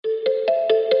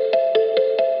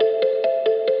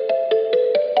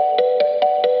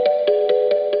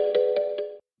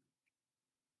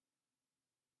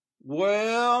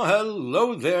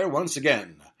once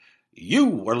again.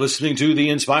 You are listening to the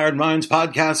Inspired Minds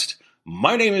podcast.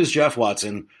 My name is Jeff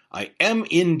Watson. I am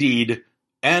indeed,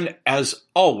 and as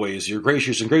always, your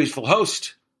gracious and graceful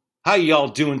host. How y'all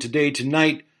doing today,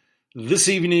 tonight, this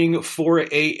evening, 4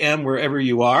 a.m., wherever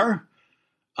you are?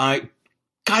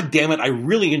 God damn it, I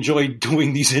really enjoy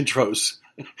doing these intros.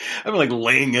 I'm like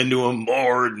laying into them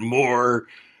more and more.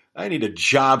 I need a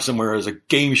job somewhere as a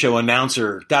game show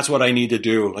announcer. That's what I need to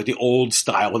do, like the old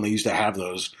style when they used to have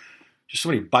those. Just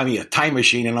somebody buy me a time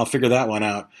machine and I'll figure that one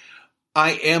out.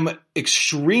 I am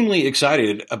extremely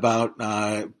excited about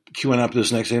queuing up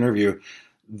this next interview.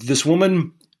 This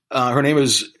woman, her name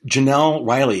is Jenelle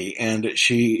Riley, and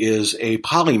she is a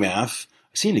polymath.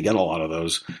 I seem to get a lot of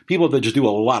those. People that just do a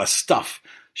lot of stuff.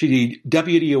 She's the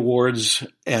deputy awards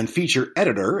and feature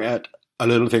editor at a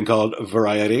little thing called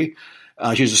Variety.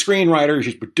 She's a screenwriter,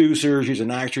 she's a producer, she's an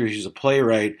actress, she's a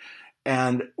playwright.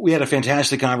 And we had a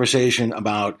fantastic conversation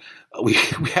about, we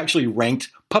actually ranked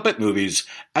puppet movies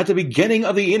at the beginning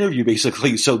of the interview,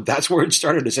 basically. So that's where it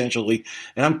started, essentially.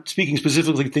 And I'm speaking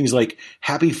specifically things like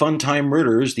Happy Fun Time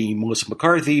Murders, the Melissa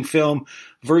McCarthy film,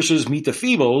 versus Meet the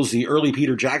Feebles, the early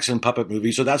Peter Jackson puppet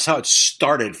movie. So that's how it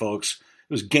started, folks.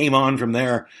 It was game on from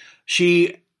there.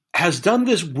 She has done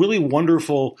this really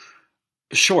wonderful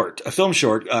a film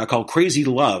short called Crazy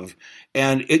Love,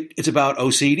 and it's about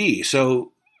OCD.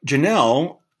 So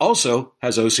Jenelle also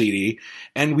has OCD,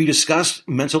 and we discussed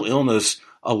mental illness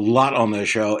a lot on this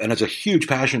show, and it's a huge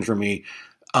passion for me.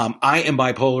 I am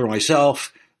bipolar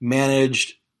myself,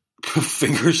 managed,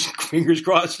 fingers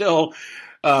crossed still,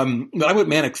 but I went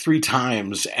manic 3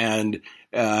 times, and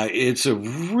it's a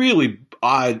really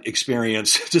odd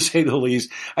experience, to say the least.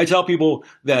 I tell people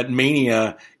that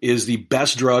mania is the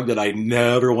best drug that I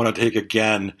never want to take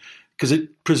again because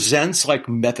it presents like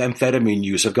methamphetamine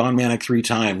use. I've gone manic 3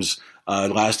 times.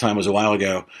 Last time was a while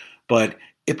ago. But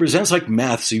it presents like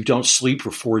meth, so you don't sleep for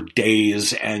 4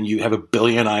 days and you have a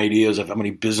billion ideas of how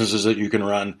many businesses that you can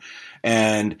run.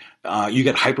 And you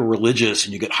get hyper-religious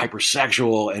and you get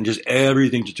hypersexual and just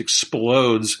everything just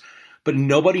explodes. But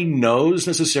nobody knows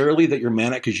necessarily that you're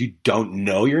manic because you don't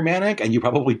know you're manic, and you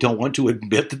probably don't want to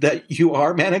admit that you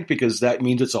are manic because that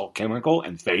means it's all chemical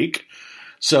and fake.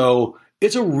 So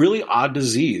it's a really odd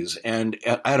disease, and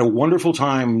I had a wonderful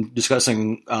time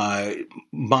discussing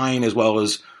mine as well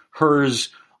as hers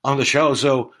on the show.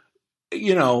 So,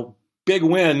 big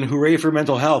win. Hooray for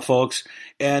mental health, folks.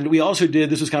 And we also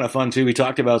this was kind of fun too. We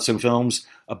talked about some films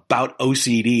about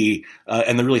OCD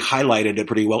and they really highlighted it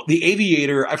pretty well. The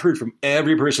Aviator, I've heard from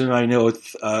every person I know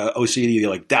with OCD,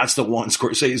 they're like, that's the one.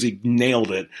 Scorsese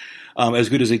nailed it. As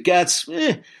good as it gets.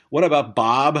 What about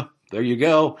Bob? There you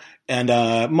go.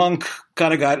 And Monk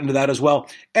kind of got into that as well.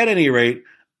 At any rate,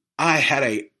 I had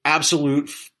a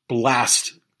absolute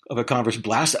blast of a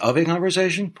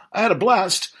conversation. I had a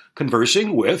blast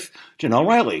conversing with Jenelle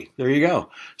Riley. There you go.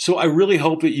 So I really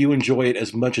hope that you enjoy it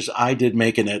as much as I did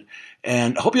making it.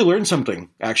 And I hope you learned something,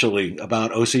 actually,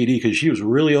 about OCD, because she was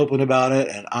really open about it,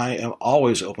 and I am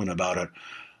always open about it.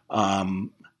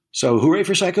 So hooray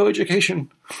for psychoeducation.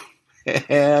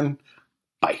 And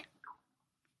bye.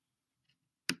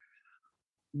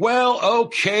 Well,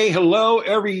 okay. Hello,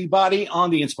 everybody on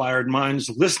the Inspired Minds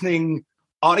listening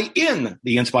in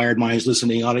the Inspired Minds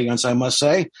listening audience, I must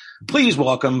say. Please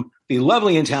welcome the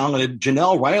lovely and talented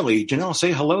Jenelle Riley. Jenelle,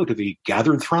 say hello to the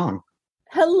gathered throng.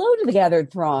 Hello to the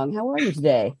gathered throng. How are you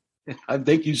today?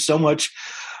 Thank you so much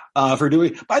for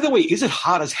doing. By the way, is it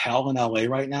hot as hell in LA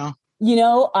right now?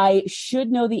 I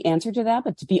should know the answer to that,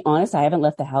 but to be honest, I haven't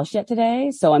left the house yet today.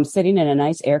 So I'm sitting in a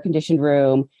nice air-conditioned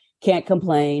room. Can't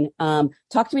complain.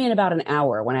 Talk to me in about an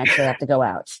hour when I actually have to go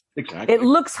out. Exactly. It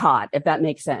looks hot, if that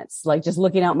makes sense. Like just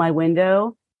looking out my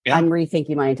window, yeah. I'm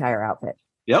rethinking my entire outfit.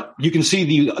 Yep. You can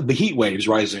see the heat waves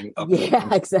rising up.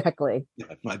 Yeah, exactly.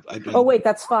 Yeah, oh, wait,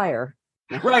 that's fire.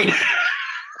 Right.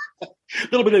 A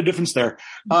little bit of difference there.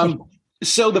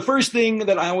 So the first thing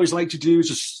that I always like to do is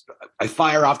just I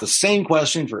fire off the same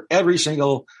question for every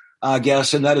single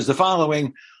guest, and that is the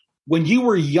following. When you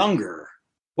were younger,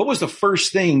 what was the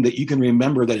first thing that you can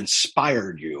remember that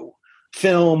inspired you?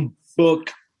 Film,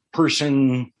 book,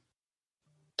 person,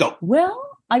 go. Well,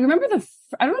 I remember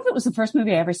I don't know if it was the first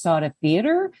movie I ever saw at a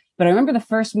theater, but I remember the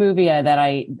first movie that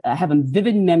I have a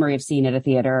vivid memory of seeing at a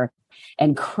theater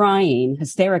and crying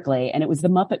hysterically. And it was the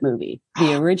Muppet movie,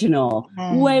 the original,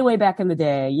 way back in the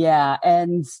day. Yeah.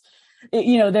 And,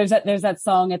 there's that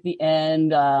song at the end.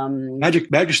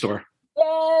 Magic Store.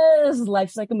 Yes,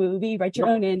 life's like a movie, write your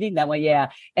own ending. That way, yeah.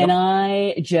 And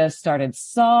I just started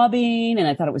sobbing, and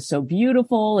I thought it was so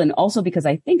beautiful. And also because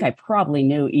I think I probably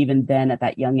knew even then at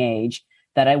that young age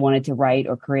that I wanted to write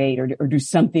or create or do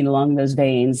something along those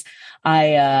veins.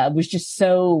 I was just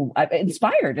so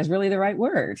inspired is really the right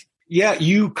word. Yeah,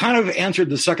 you kind of answered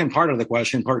the second part of the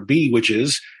question, part B, which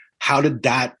is how did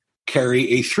that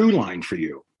carry a through line for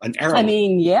you? An arrow. I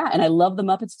mean, yeah, and I love the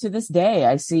Muppets to this day.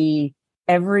 I see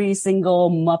every single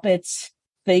Muppet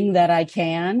thing that I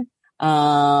can.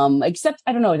 Except,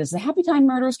 I don't know, does the Happy Time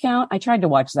Murders count? I tried to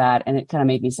watch that and it kind of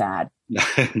made me sad.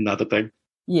 Not the thing.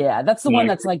 Yeah, that's the one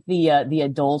that's like the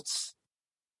adult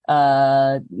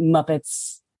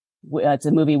Muppets. It's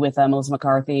a movie with Melissa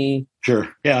McCarthy. Sure.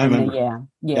 Yeah, I remember.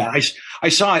 Yeah. I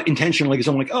saw it intentionally because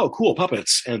I'm like, oh, cool,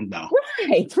 puppets. And no.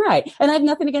 Right. And I have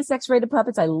nothing against X-rated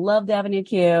puppets. I loved Avenue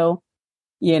Q,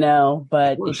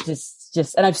 but it's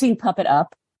just, and I've seen Puppet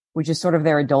Up, which is sort of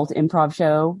their adult improv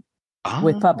show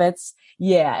with puppets.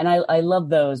 Yeah. And I love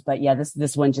those, but yeah,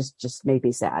 this one just made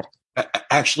me sad.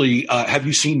 Actually, have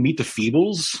you seen Meet the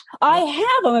Feebles? I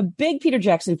have. I'm a big Peter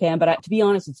Jackson fan, but to be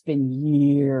honest, it's been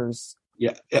years.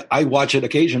 Yeah, I watch it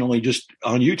occasionally just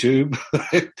on YouTube.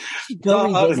 Go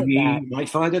revisit that. Might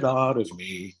find it odd of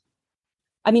me.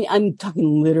 I mean, I'm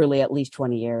talking literally at least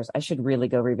 20 years. I should really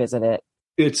go revisit it.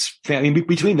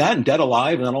 Between that and Dead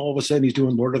Alive, and then all of a sudden he's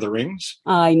doing Lord of the Rings.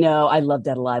 I know. I love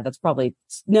Dead Alive. Probably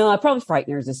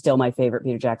Frighteners is still my favorite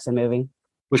Peter Jackson movie.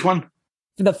 Which one?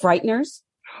 The Frighteners.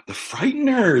 The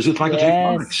Frighteners with Michael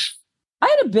J. Fox.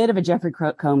 I had a bit of a Jeffrey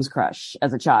Combs crush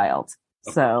as a child,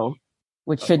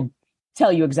 which should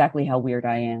tell you exactly how weird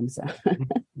I am. So,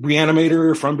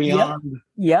 Reanimator, From Beyond.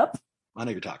 Yep. I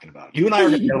know you're talking about. You and I are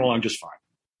going to get along just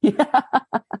fine.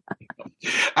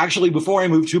 Actually, before I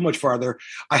move too much farther,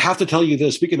 I have to tell you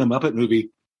this. Speaking of Muppet movie,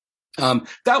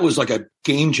 that was like a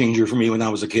game changer for me when I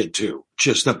was a kid too.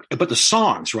 But the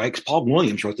songs, right? Because Paul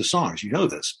Williams wrote the songs. You know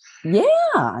this.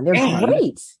 Yeah, they're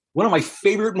great. One of my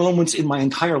favorite moments in my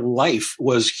entire life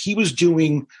was he was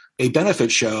doing a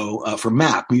benefit show for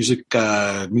MAP, music.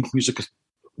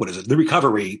 What is it? The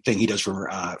recovery thing he does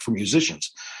for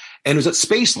musicians, and it was at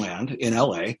Spaceland in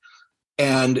LA.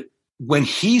 And when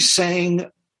he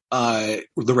sang the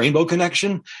Rainbow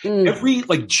Connection, every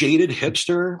like jaded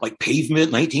hipster, like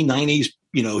Pavement, 1990s,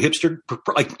 hipster,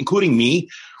 like including me,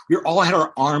 we all had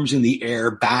our arms in the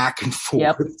air, back and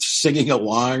forth, singing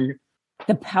along.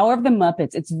 The power of the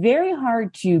Muppets. It's very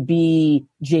hard to be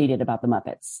jaded about the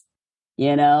Muppets.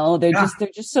 They're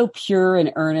just so pure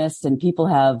and earnest, and people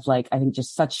have I think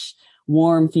just such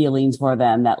warm feelings for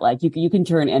them that you can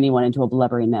turn anyone into a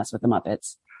blubbering mess with the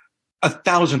Muppets.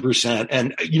 1,000%.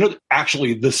 And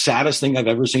actually the saddest thing I've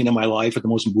ever seen in my life, or the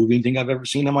most moving thing I've ever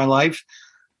seen in my life,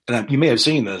 and you may have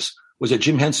seen this, was at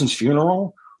Jim Henson's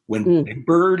funeral when Big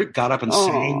Bird got up and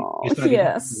sang.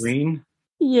 Yes. Green.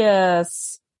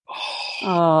 Yes.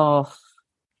 Oh.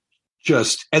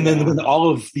 And then all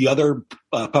of the other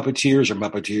puppeteers or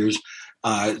Muppeteers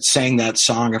sang that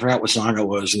song. I forgot what song it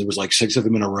was. And there was like 6 of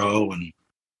them in a row and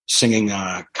singing.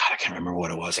 God, I can't remember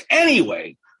what it was.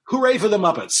 Anyway, hooray for the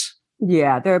Muppets.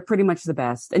 Yeah, they're pretty much the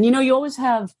best. And you always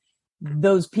have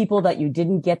those people that you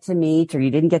didn't get to meet or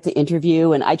you didn't get to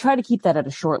interview. And I try to keep that at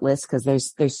a short list because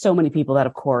there's so many people that,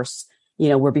 of course,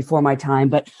 were before my time.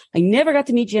 But I never got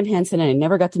to meet Jim Henson and I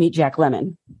never got to meet Jack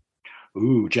Lemmon.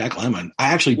 Ooh, Jack Lemmon. I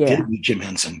actually did meet Jim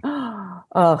Henson.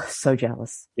 Oh, so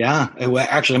jealous. Yeah.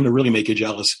 Actually, I'm going to really make you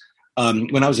jealous.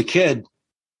 When I was a kid,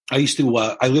 I used to,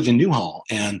 I lived in Newhall,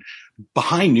 and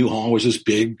behind Newhall was this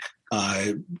big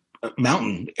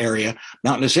mountainous area,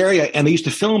 and they used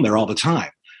to film there all the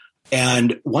time.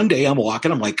 And one day I'm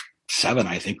walking, I'm like 7,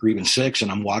 I think, or even 6,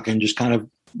 and I'm walking just kind of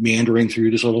meandering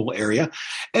through this little area.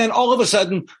 And all of a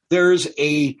sudden I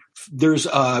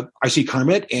see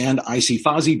Kermit and I see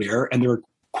Fozzie Bear, and they're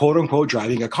quote unquote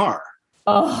driving a car.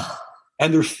 Oh.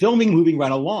 And they're filming moving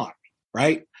right along.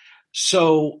 Right.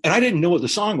 So, and I didn't know what the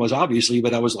song was, obviously,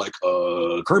 but I was like,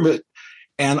 Kermit.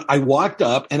 And I walked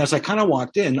up, and as I kind of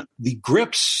walked in, the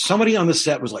grips, somebody on the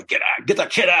set was like, get that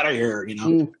kid out of here,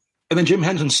 And then Jim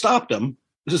Henson stopped him.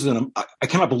 I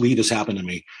cannot believe this happened to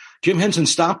me. Jim Henson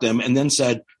stopped him and then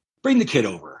said, bring the kid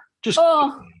over.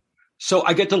 So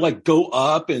I get to go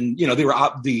up, and, they were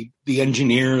up, the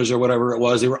engineers or whatever it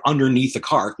was, they were underneath the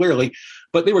car, clearly,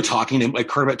 but they were talking to him,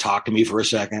 Kermit talked to me for a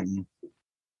second.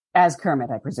 As Kermit,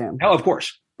 I presume. Oh, of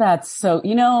course. That's so,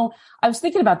 I was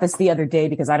thinking about this the other day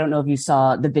because I don't know if you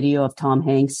saw the video of Tom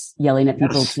Hanks yelling at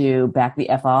people to back the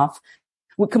F off.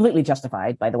 Well, completely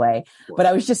justified, by the way. But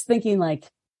I was just thinking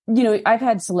I've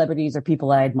had celebrities or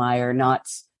people I admire not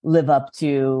live up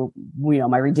to,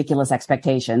 my ridiculous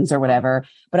expectations or whatever.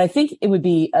 But I think it would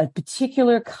be a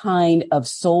particular kind of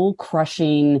soul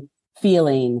crushing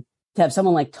feeling to have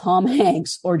someone like Tom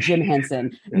Hanks or Jim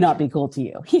Henson not be cool to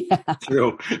you. Yeah.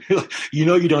 True.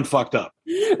 You don't fucked up.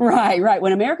 Right.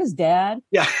 When America's Dad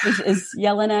Yeah. is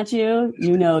yelling at you,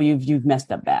 you've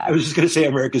messed up bad. I was just going to say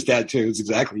America's Dad too. It's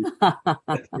exactly.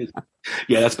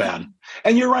 Yeah, that's bad.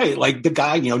 And you're right. Like the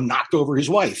guy, knocked over his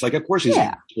wife. Like, of course he's going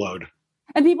to explode.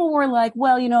 And people were like,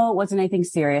 well, it wasn't anything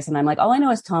serious. And I'm like, all I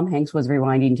know is Tom Hanks was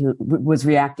reacting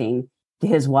to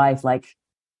his wife, like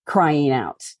crying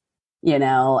out,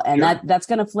 and that's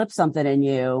going to flip something in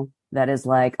you that is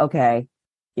like, okay,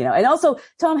 and also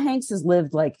Tom Hanks has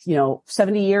lived like,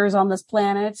 70 years on this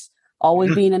planet,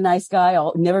 always being a nice guy,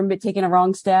 never taking a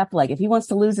wrong step. Like if he wants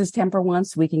to lose his temper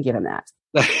once, we can give him that.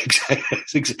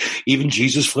 Even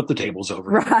Jesus flipped the tables over.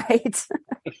 Right.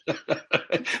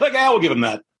 Like, I will give him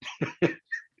that.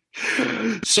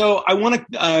 So I want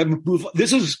to move.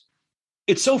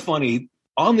 It's so funny.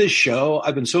 On this show,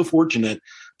 I've been so fortunate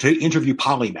to interview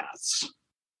polymaths.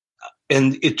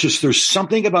 And there's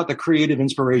something about the creative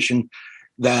inspiration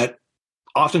that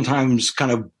oftentimes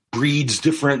kind of breeds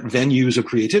different venues of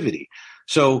creativity.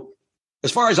 So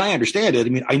as far as I understand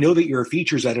it, I know that you're a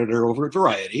features editor over at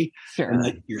Variety. Sure. And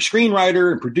that you're a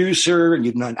screenwriter and producer, and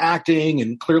you've done acting,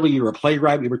 and clearly you're a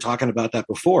playwright. We were talking about that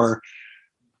before.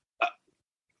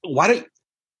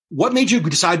 What made you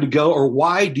decide to go, or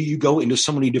why do you go into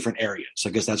so many different areas? I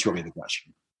guess that's really the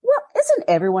question. Well, isn't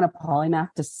everyone a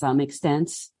polymath to some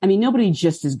extent? Nobody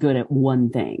just is good at one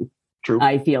thing. True.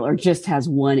 I feel, or just has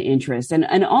one interest.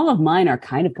 And all of mine are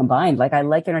kind of combined. Like I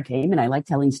like entertainment. I like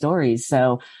telling stories.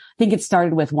 So I think it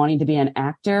started with wanting to be an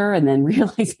actor and then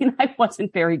realizing I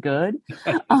wasn't very good.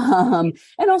 And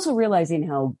also realizing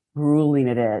how grueling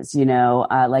it is,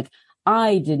 like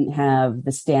I didn't have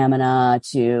the stamina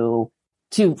to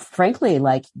frankly,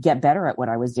 like get better at what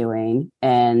I was doing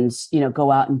and,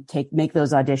 go out and make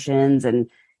those auditions and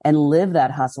live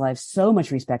that hustle. I have so much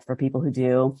respect for people who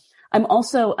do. I'm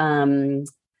also, I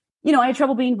had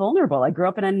trouble being vulnerable. I grew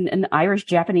up in an Irish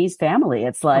Japanese family.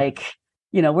 It's like,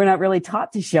 we're not really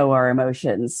taught to show our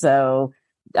emotions. So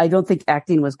I don't think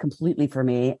acting was completely for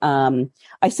me.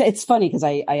 I say it's funny because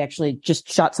I actually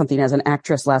just shot something as an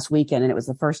actress last weekend and it was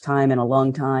the first time in a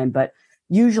long time. But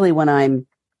usually when I'm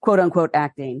quote unquote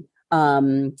acting,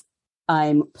 I'm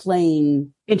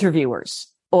playing interviewers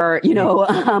or,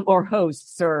 or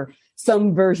hosts or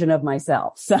some version of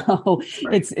myself. So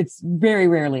right. It's very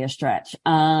rarely a stretch.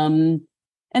 And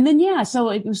then, so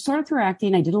it was sort of through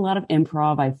acting. I did a lot of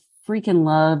improv. I freaking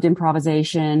loved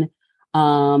improvisation.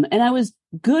 And I was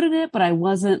good at it, but I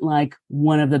wasn't like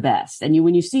one of the best. And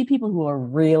when you see people who are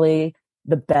really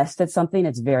the best at something,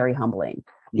 it's very humbling,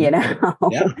 Yeah.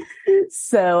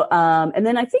 So, and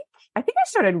then I think I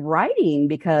started writing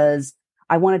because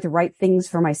I wanted to write things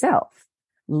for myself.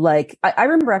 Like I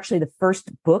remember actually the first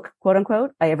book, quote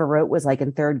unquote, I ever wrote was like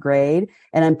in third grade.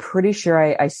 And I'm pretty sure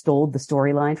I stole the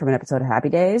storyline from an episode of Happy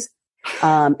Days.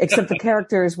 Except the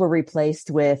characters were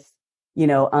replaced with,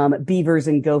 beavers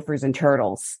and gophers and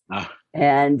turtles.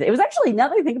 And it was actually, now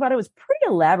that I think about it, it was pretty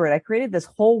elaborate. I created this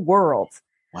whole world,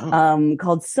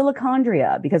 called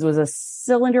Silicondria because it was a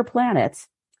cylinder planet.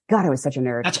 God, I was such a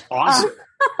nerd. That's awesome.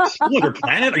 Cylinder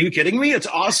planet? Are you kidding me? It's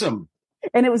awesome.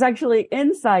 And it was actually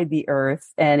inside the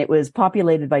earth and it was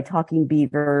populated by talking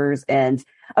beavers, and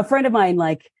a friend of mine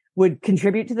would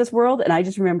contribute to this world. And I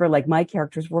just remember my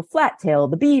characters were Flat-Tail,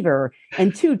 the beaver,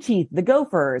 and Two Teeth, the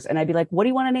gophers. And I'd be like, what do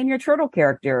you want to name your turtle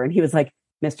character? And he was like,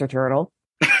 Mr. Turtle.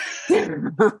 No.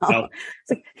 It's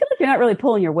like, I feel like you're not really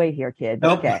pulling your weight here, kid.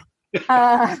 Nope. Okay.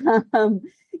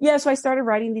 So I started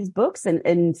writing these books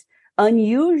and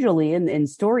unusually in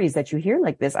stories that you hear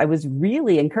like this, I was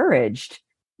really encouraged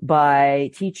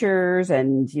by teachers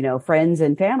and, friends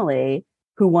and family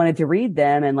who wanted to read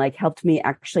them and helped me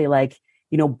actually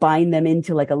bind them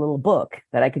into a little book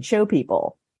that I could show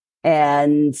people.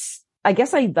 And I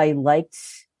guess I liked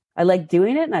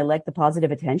doing it and I liked the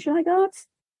positive attention I got.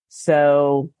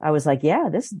 So I was like, yeah,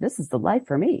 this is the life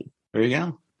for me. There you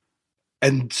go.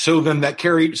 And so then that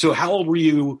carried, so how old were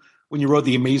you when you wrote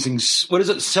the amazing, what is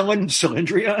it?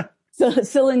 Cylindria?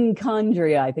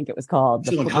 Silicondria, I think it was called.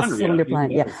 The cylinder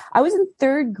planet. Yeah. I was in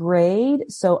third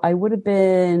grade. So I would have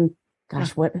been,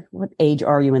 gosh, what age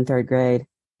are you in third grade?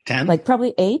 10?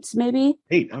 Probably 8, maybe.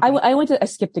 8. Okay. I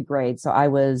skipped a grade. So I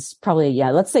was probably,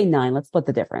 let's say 9. Let's split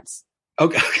the difference.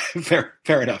 Okay.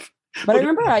 Fair enough. But I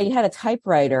remember I had a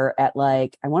typewriter at I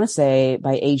want to say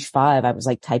by age 5, I was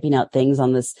typing out things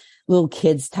on this little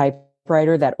kid's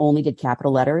typewriter that only did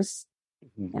capital letters.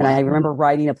 And I remember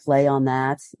writing a play on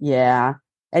that. Yeah.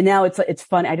 And now it's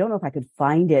fun. I don't know if I could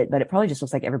find it, but it probably just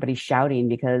looks like everybody's shouting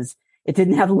because it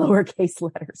didn't have lowercase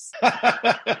letters.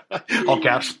 All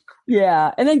caps.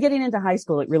 Yeah. And then getting into high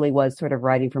school, it really was sort of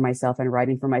writing for myself and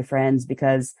writing for my friends,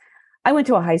 because I went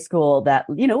to a high school that,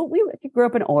 we grew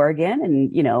up in Oregon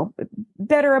and,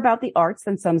 better about the arts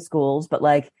than some schools, but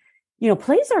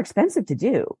plays are expensive to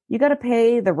do. You got to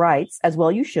pay the rights as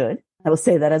well. You should. I will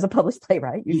say that as a published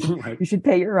playwright, Right. you should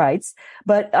pay your rights.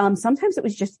 But sometimes it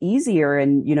was just easier.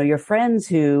 And, your friends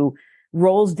who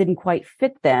roles didn't quite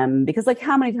fit them, because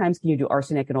how many times can you do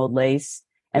arsenic and old lace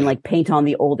and paint on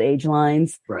the old age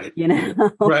lines? Right.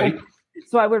 Right.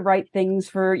 So I would write things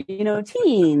for,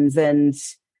 teens and,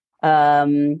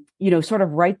 sort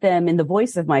of write them in the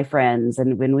voice of my friends.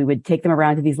 And when we would take them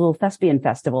around to these little thespian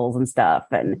festivals and stuff.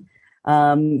 And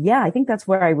I think that's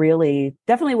where I really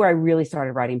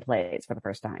started writing plays for the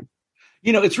first time.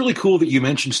 It's really cool that you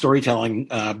mentioned storytelling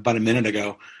about a minute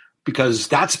ago, because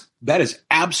that is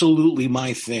absolutely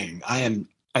my thing. I am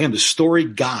the story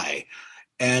guy.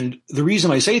 And the reason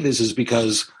I say this is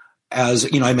because, as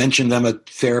I mentioned, I'm a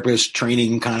therapist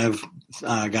training kind of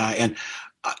guy. And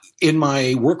in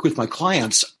my work with my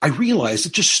clients, I realized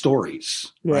it's just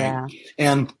stories. Yeah. Right?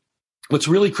 And what's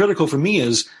really critical for me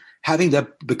is having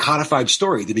the codified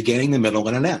story, the beginning, the middle,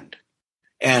 and an end.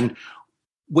 And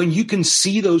when you can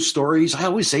see those stories, I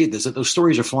always say this, that those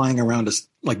stories are flying around us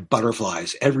like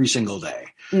butterflies every single day.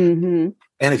 Mm-hmm.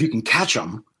 And if you can catch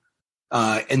them,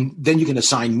 and then you can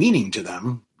assign meaning to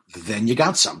them, then you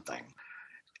got something.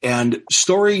 And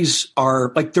stories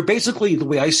are they're basically, the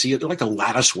way I see it, they're like a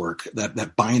lattice work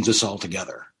that binds us all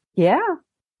together. Yeah.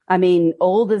 I mean,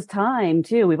 old as time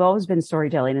too. We've always been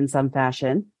storytelling in some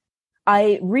fashion.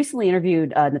 I recently interviewed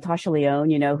Natasha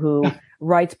Lyonne, who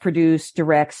writes, produces,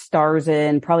 directs, stars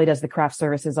in, probably does the craft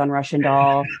services on Russian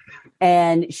Doll.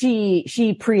 And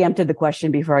she preempted the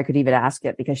question before I could even ask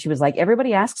it, because she was like,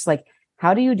 everybody asks,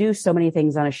 how do you do so many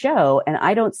things on a show? And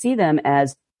I don't see them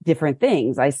as different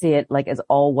things. I see it as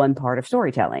all one part of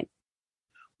storytelling.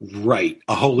 Right.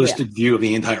 A holistic view of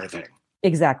the entire thing.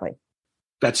 Exactly.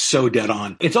 That's so dead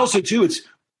on. It's also, too,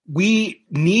 we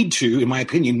need to, in my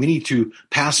opinion, we need to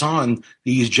pass on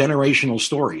these generational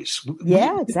stories.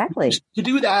 Yeah, exactly. To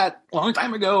do that a long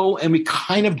time ago, and we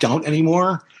kind of don't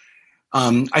anymore.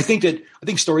 I think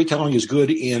storytelling is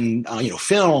good in,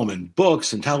 film and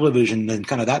books and television and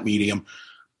kind of that medium.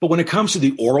 But when it comes to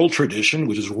the oral tradition,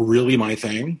 which is really my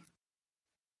thing,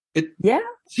 it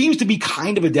seems to be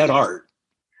kind of a dead art.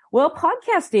 Well,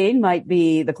 podcasting might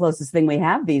be the closest thing we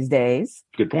have these days.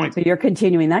 Good point. So you're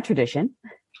continuing that tradition.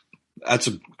 It's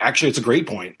a great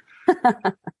point.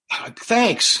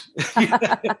 Thanks.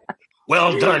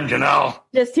 Well done, Jenelle.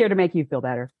 Just here to make you feel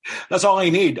better. That's all I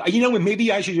need.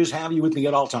 Maybe I should just have you with me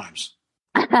at all times.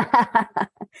 You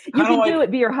can do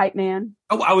it. Be your hype man.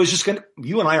 Oh, I was just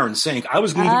you and I are in sync. I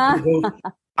was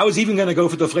even going to go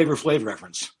for the Flavor Flav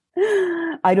reference.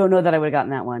 I don't know that I would have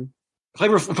gotten that one.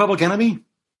 Flavor Public Enemy?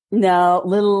 No,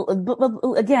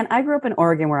 again, I grew up in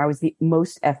Oregon, where I was the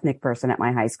most ethnic person at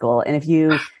my high school. And if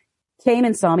you came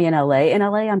and saw me in LA,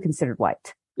 I'm considered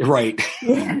white. Right.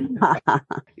 Yeah.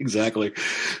 Exactly.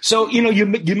 So,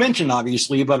 you mentioned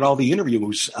obviously about all the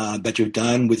interviews that you've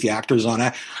done with the actors on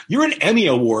it. You're an Emmy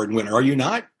Award winner, are you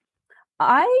not?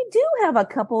 I do have a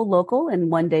couple local and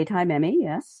one daytime Emmy.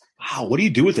 Yes. Wow. What do you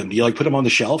do with them? Do you put them on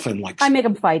the shelf and I make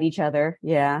them fight each other.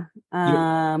 Yeah.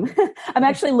 I'm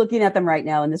actually looking at them right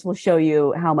now, and this will show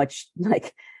you how much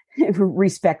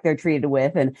respect they're treated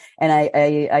with. And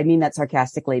I mean that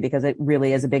sarcastically, because it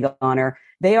really is a big honor.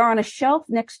 They are on a shelf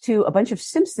next to a bunch of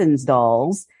Simpsons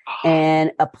dolls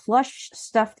and a plush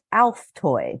stuffed Alf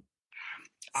toy.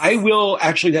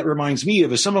 That reminds me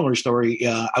of a similar story.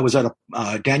 I was at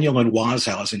Daniel Lanois'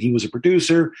 house, and he was a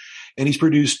producer, and he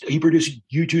produced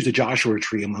U2's The Joshua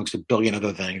Tree, amongst a billion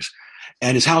other things.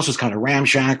 And his house was kind of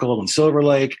ramshackle in Silver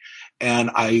Lake. And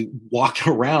I walked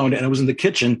around, and I was in the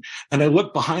kitchen, and I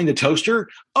looked behind the toaster.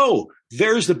 Oh,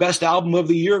 there's the best album of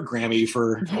the year Grammy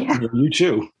for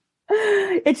U2.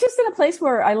 It's just in a place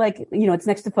where I it's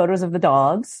next to photos of the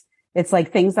dogs. It's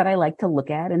things that I like to look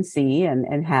at and see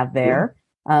and have there.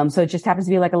 Yeah. So it just happens to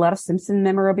be a lot of Simpson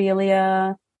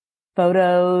memorabilia,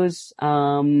 photos.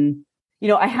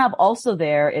 I have also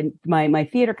there in my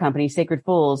theater company, Sacred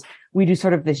Fools, we do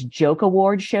sort of this joke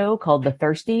award show called The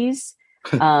Thirsties,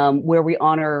 where we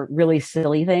honor really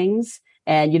silly things.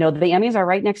 And, the Emmys are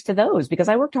right next to those, because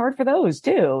I worked hard for those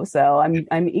too. So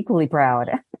I'm equally proud.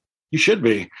 You should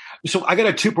be. So I got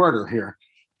a two-parter here.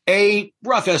 A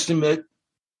rough estimate,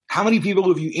 how many people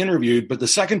have you interviewed? But the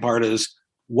second part is,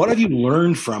 what have you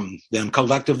learned from them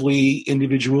collectively,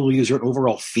 individually? Is there an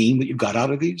overall theme that you've got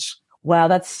out of these? Wow,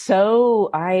 that's you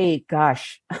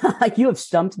have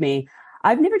stumped me.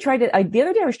 I've never tried it. The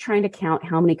other day I was trying to count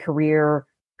how many career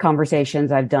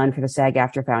conversations I've done for the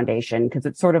SAG-AFTRA Foundation, because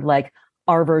it's sort of like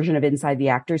our version of Inside the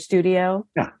Actors Studio.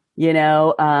 Yeah.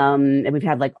 And we've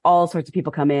had like all sorts of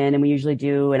people come in, and we usually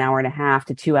do an hour and a half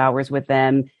to 2 hours with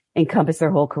them, encompass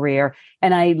their whole career.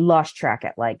 And I lost track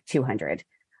at like 200.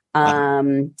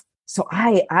 So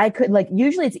I could, like,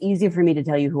 usually it's easier for me to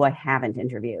tell you who I haven't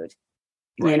interviewed.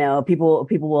 Right. People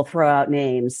will throw out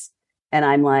names and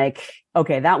I'm like,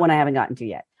 okay, that one I haven't gotten to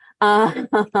yet.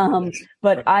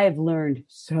 But I've learned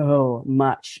so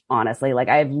much, honestly. Like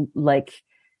I've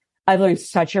learned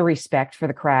such a respect for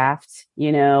the craft.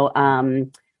 David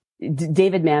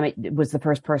Mamet was the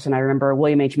first person. I remember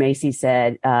William H. Macy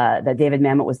said that David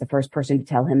Mamet was the first person to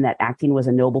tell him that acting was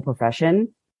a noble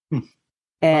profession.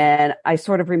 And I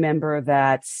sort of remember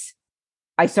that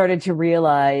I started to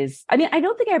realize, I mean, I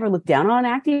don't think I ever looked down on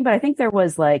acting, but I think there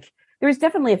was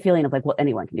definitely a feeling of like, well,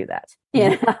 anyone can do that,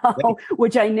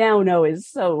 which I now know is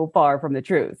so far from the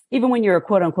truth. Even when you're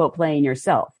quote unquote playing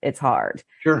yourself, it's hard.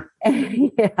 Sure.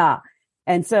 Yeah.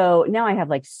 And so now I have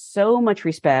like so much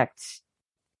respect.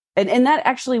 And that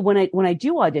actually, when I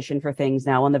do audition for things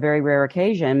now, on the very rare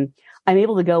occasion, I'm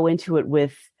able to go into it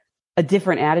with a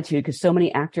different attitude, because so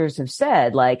many actors have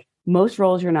said, like, most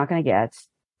roles you're not going to get.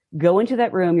 Go into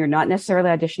that room. You're not necessarily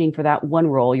auditioning for that one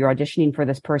role. You're auditioning for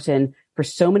this person for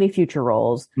so many future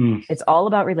roles. It's all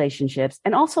about relationships.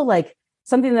 And also, like,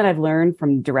 something that I've learned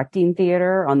from directing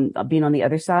theater, on being on the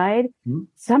other side,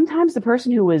 sometimes the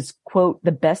person who is, quote,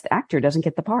 the best actor doesn't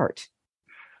get the part.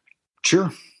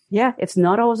 Sure. Yeah. It's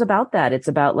not always about that. It's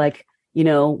about, like,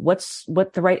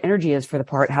 what the right energy is for the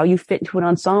part, how you fit into an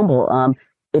ensemble.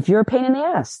 If you're a pain in the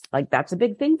ass, like, that's a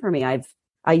big thing for me.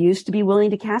 I used to be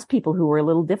willing to cast people who were a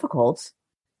little difficult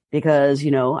because,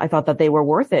 I thought that they were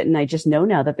worth it. And I just know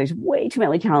now that there's way too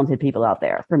many talented people out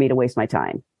there for me to waste my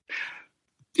time.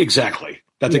 Exactly.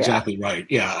 That's exactly right.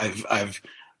 Yeah. I've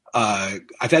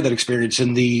had that experience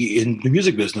in the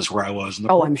music business where I was.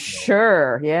 I'm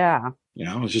sure. Yeah.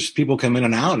 It's just people come in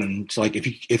and out, and it's like,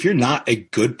 if you're not a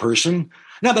good person,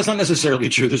 now that's not necessarily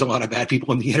true. There's a lot of bad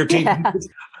people in the entertainment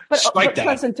business. But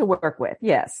pleasant to work with.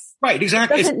 Yes. Right.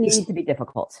 Exactly. It doesn't need to be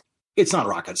difficult. It's not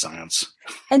rocket science.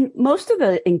 And most of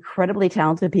the incredibly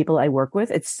talented people I work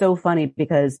with, it's so funny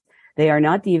because they are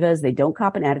not divas. They don't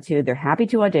cop an attitude. They're happy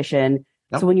to audition.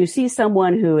 Yep. So when you see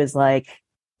someone who is like,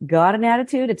 got an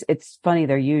attitude, it's funny.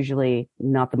 They're usually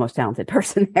not the most talented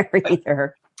person there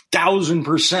either.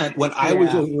 1,000%. When I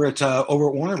was over at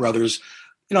Warner Brothers,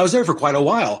 I was there for quite a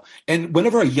while. And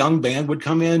whenever a young band would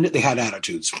come in, they had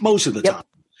attitudes most of the time.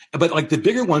 But like the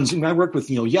bigger ones, I worked with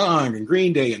Neil Young and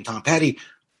Green Day and Tom Petty,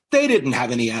 they didn't have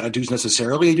any attitudes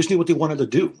necessarily. They just knew what they wanted to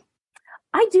do.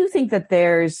 I do think that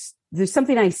there's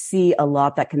something I see a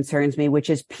lot that concerns me, which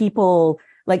is people,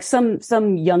 like some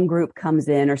young group comes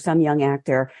in, or some young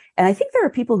actor, and I think there are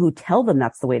people who tell them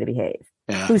that's the way to behave.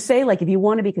 Yeah. Who say, like, if you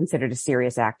want to be considered a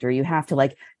serious actor, you have to,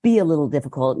 like, be a little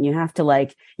difficult, and you have to,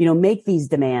 like, make these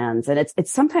demands. And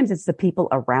it's sometimes it's the people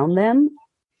around them,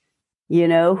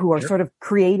 who are sort of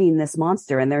creating this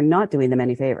monster, and they're not doing them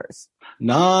any favors.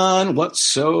 None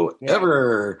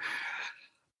whatsoever. Yeah.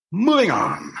 Moving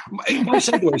on. My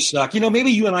segues suck.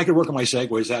 Maybe you and I could work on my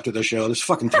segues after the show. This is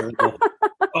fucking terrible.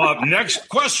 Next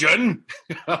question.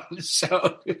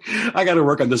 So I got to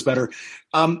work on this better.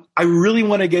 I really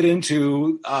want to get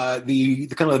into the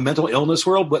kind of the mental illness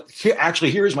world, but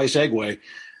here's my segue.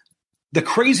 The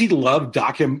Crazy Love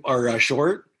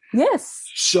short. Yes.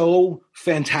 So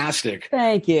fantastic.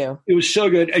 Thank you. It was so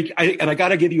good. And I got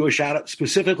to give you a shout out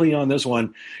specifically on this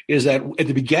one, is that at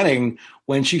the beginning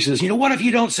when she says, what if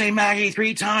you don't say Maggie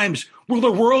 3 times? Will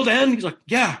the world end? He's like,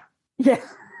 yeah. Yeah.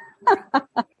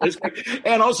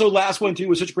 And also last one too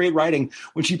was such great writing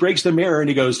when she breaks the mirror and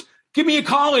he goes, give me a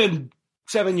call in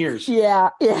 7 years. Yeah.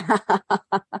 Yeah.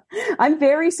 I'm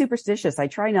very superstitious. I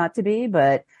try not to be,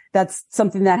 but that's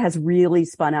something that has really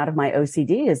spun out of my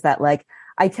OCD, is that, like,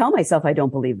 I tell myself I don't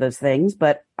believe those things,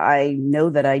 but I know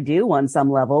that I do on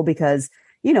some level because,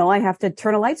 I have to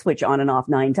turn a light switch on and off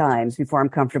 9 times before I'm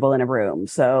comfortable in a room.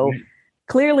 So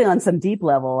clearly on some deep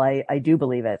level, I do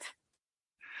believe it.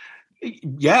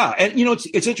 Yeah. And,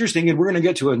 it's interesting, and we're going to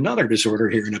get to another disorder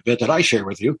here in a bit that I share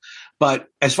with you. But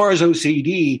as far as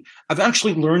OCD, I've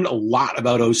actually learned a lot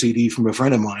about OCD from a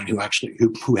friend of mine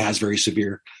who has very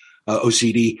severe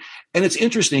OCD. And it's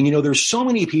interesting, there's so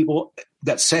many people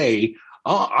that say,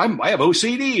 I have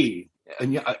OCD.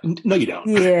 And no, you don't.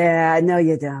 Yeah, no,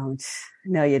 you don't.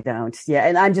 No, you don't. Yeah.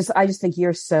 And I just think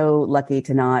you're so lucky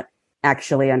to not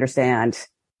actually understand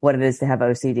what it is to have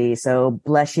OCD. So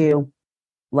bless you,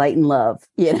 light and love,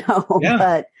 Yeah.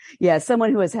 But yeah,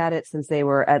 someone who has had it since they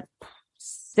were at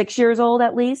 6 years old,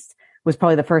 at least, was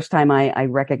probably the first time I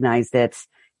recognized it.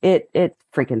 it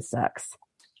freaking sucks.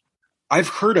 I've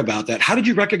heard about that. How did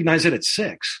you recognize it at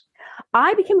 6?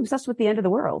 I became obsessed with the end of the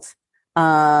world.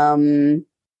 There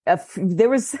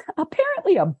was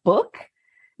apparently a book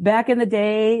back in the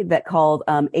day that called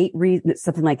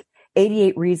something like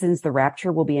 88 Reasons the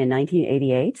Rapture Will Be in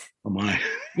 1988. Oh my.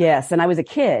 Yes, and I was a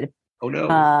kid. Oh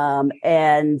no.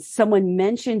 And someone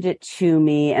mentioned it to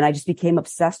me, and I just became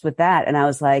obsessed with that. And I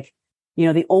was like,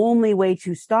 the only way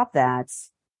to stop that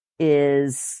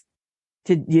is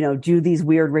to, do these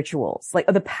weird rituals. Like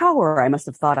the power I must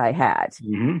have thought I had,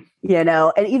 and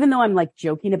even though I'm like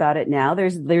joking about it now,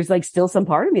 there's like still some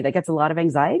part of me that gets a lot of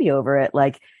anxiety over it.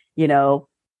 Like,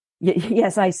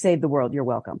 yes, I saved the world. You're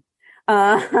welcome.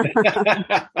 And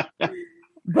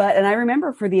I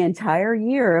remember for the entire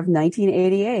year of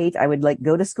 1988, I would like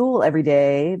go to school every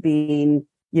day being,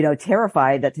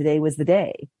 terrified that today was the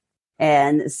day.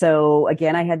 And so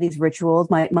again, I had these rituals.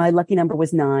 My lucky number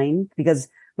was 9 because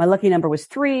my lucky number was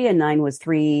 3 and 9 was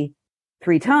three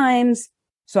times.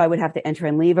 So I would have to enter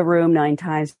and leave a room 9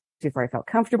 times before I felt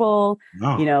comfortable.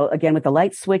 Oh. Again, with the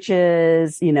light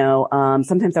switches,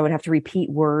 sometimes I would have to repeat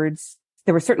words.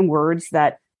 There were certain words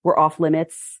that were off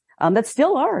limits, that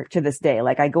still are to this day.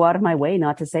 Like I go out of my way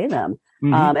not to say them.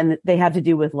 Mm-hmm. And they have to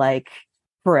do with like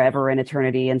forever and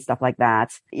eternity and stuff like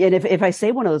that. And if I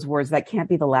say one of those words, that can't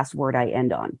be the last word I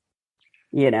end on.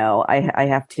 I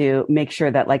have to make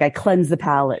sure that like I cleanse the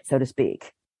palate, so to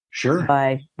speak. Sure.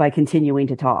 By continuing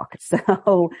to talk.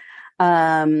 So,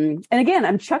 and again,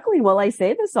 I'm chuckling while I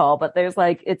say this all, but there's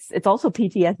like, it's also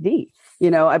PTSD.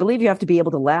 I believe you have to be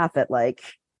able to laugh at like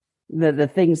the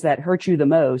things that hurt you the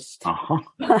most. Uh-huh.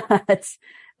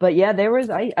 But yeah,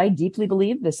 I deeply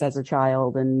believed this as a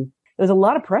child, and it was a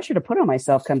lot of pressure to put on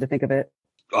myself, come to think of it.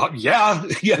 Yeah.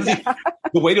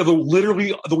 The weight of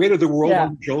the weight of the world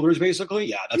on your shoulders, basically.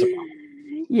 Yeah, that's a problem.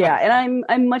 Yeah, and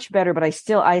I'm much better, but I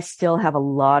still have a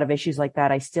lot of issues like that.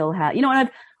 I still have, and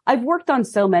I've worked on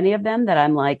so many of them that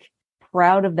I'm like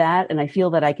proud of that, and I feel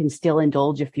that I can still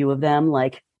indulge a few of them.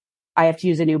 Like I have to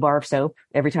use a new bar of soap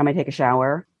every time I take a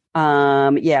shower.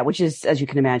 Which is, as you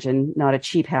can imagine, not a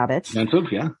cheap habit.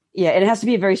 Expensive, yeah. Yeah, and it has to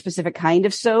be a very specific kind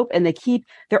of soap, and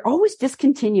they're always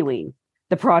discontinuing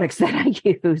the products that I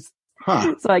use.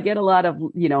 Huh. So I get a lot of,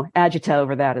 agita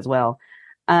over that as well.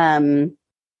 But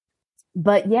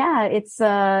yeah, it's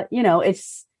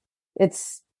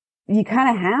you kind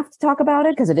of have to talk about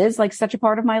it because it is like such a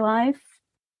part of my life,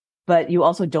 but you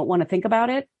also don't want to think about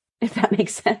it, if that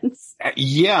makes sense.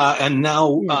 Yeah. And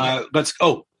now,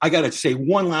 I got to say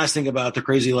one last thing about the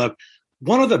Crazy Love.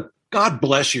 God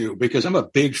bless you, because I'm a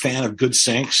big fan of good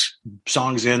syncs,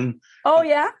 songs in. Oh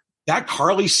yeah. That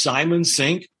Carly Simon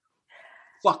sync,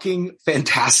 fucking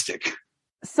fantastic.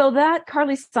 So that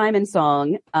Carly Simon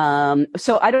song,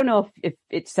 so I don't know if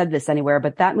it said this anywhere,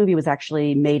 but that movie was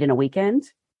actually made in a weekend.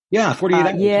 Yeah, 48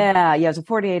 hours. Yeah, it was a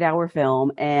 48-hour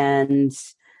film. And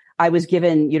I was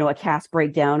given, a cast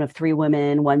breakdown of 3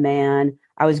 women, 1 man.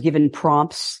 I was given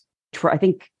prompts, I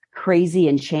think Crazy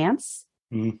and Chance.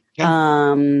 Mm-hmm. Yeah.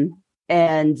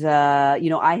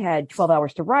 I had 12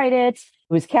 hours to write it.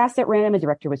 It was cast at random. A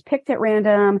director was picked at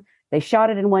random. They shot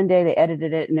it in one day, they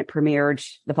edited it, and it premiered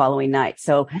the following night.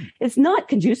 So it's not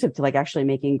conducive to like actually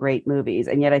making great movies.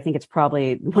 And yet I think it's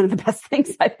probably one of the best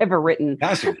things I've ever written.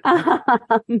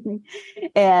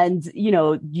 And,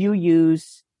 you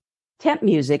use temp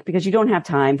music because you don't have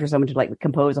time for someone to like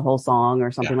compose a whole song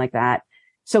or something like that.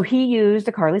 So he used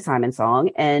a Carly Simon song,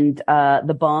 and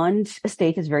the Bond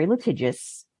estate is very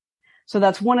litigious. So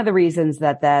that's one of the reasons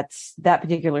that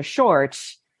particular short,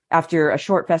 after a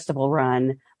short festival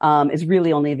run, is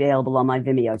really only available on my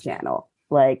Vimeo channel.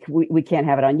 Like we can't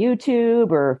have it on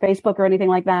YouTube or Facebook or anything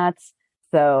like that.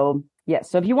 So yes.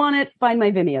 So if you want it, find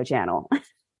my Vimeo channel.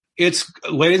 It's,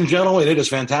 ladies and gentlemen, it is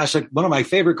fantastic. One of my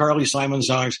favorite Carly Simon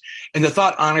songs. And the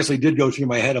thought honestly did go through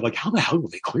my head of like, how the hell will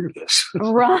they clear this?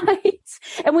 Right.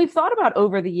 And we've thought about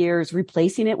over the years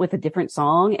replacing it with a different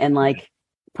song and like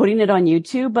putting it on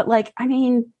YouTube. But like, I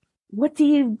mean, what do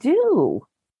you do?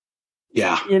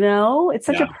 Yeah. It's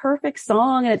such a perfect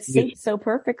song and it syncs so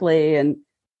perfectly. And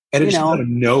it's out of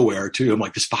nowhere too. I'm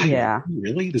like, this 5 minutes,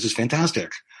 really? This is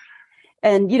fantastic.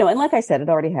 And, and like I said, it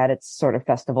already had its sort of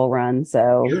festival run.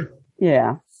 So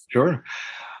yeah. Sure.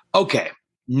 Okay.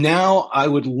 Now I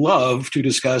would love to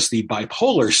discuss the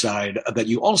bipolar side that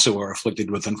you also are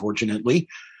afflicted with, unfortunately.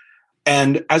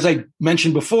 And as I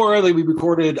mentioned before that we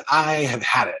recorded, I have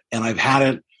had it, and I've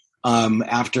had it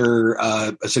after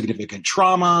a significant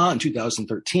trauma in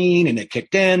 2013, and it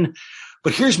kicked in.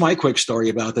 But here's my quick story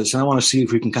about this, and I want to see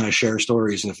if we can kind of share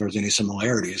stories and if there's any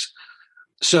similarities.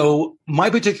 So my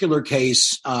particular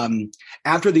case,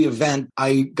 after the event,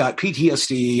 I got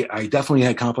PTSD. I definitely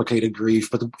had complicated grief.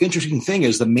 But the interesting thing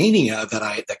is the mania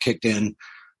that kicked in,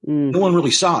 no one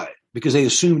really saw it because they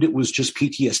assumed it was just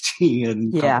PTSD.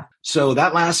 And so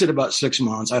that lasted about 6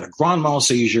 months. I had a grand mal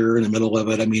seizure in the middle of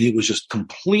it. I mean, it was just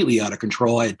completely out of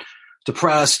control. I had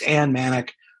depressed and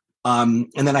manic. And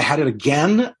then I had it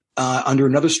again under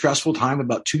another stressful time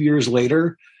about 2 years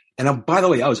later. And by the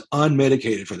way, I was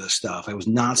unmedicated for this stuff. I was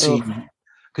not seeing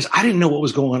because I didn't know what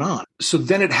was going on. So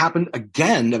then it happened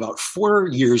again about 4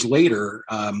 years later.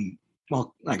 I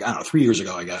don't know, 3 years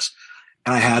ago, I guess.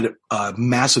 And I had a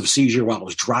massive seizure while I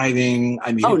was driving.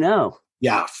 I mean,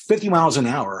 yeah, 50 miles an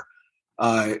hour.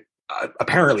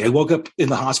 Apparently, I woke up in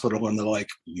the hospital and they're like,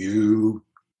 "You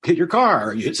hit your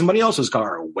car. You hit somebody else's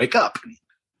car. Wake up."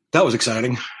 That was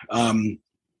exciting.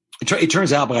 It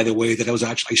turns out, by the way, that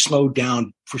I slowed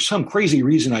down for some crazy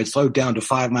reason. I slowed down to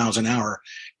 5 miles an hour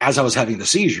as I was having the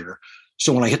seizure.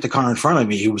 So when I hit the car in front of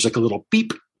me, it was like a little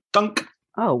beep, dunk.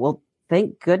 Oh, well,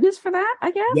 thank goodness for that, I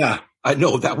guess. Yeah, I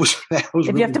know that was. If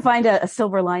really, you have to find a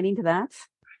silver lining to that.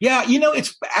 Yeah,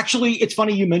 it's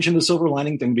funny you mentioned the silver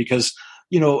lining thing because,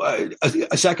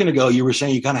 a second ago you were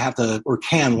saying you kind of have to or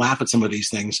can laugh at some of these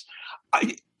things.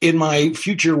 In my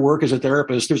future work as a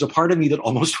therapist, there's a part of me that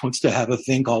almost wants to have a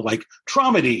thing called like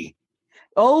traumedy.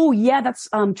 Oh yeah, that's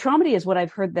traumedy is what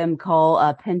I've heard them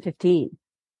call Pen 15.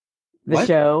 The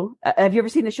show. Have you ever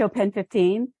seen the show Pen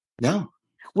 15? No.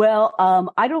 Well,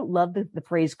 I don't love the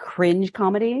phrase cringe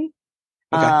comedy.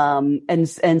 Okay.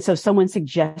 And so someone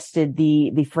suggested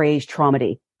the phrase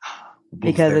traumedy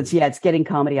because it's getting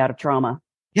comedy out of trauma.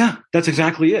 Yeah, that's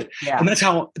exactly it. Yeah. And that's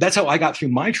how I got through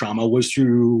my trauma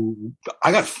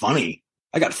I got funny.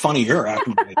 I got funnier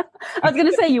after. I was going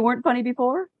to say you weren't funny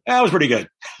before. That was pretty good.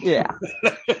 Yeah.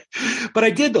 But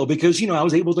I did though, because, I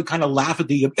was able to kind of laugh at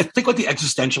I think what the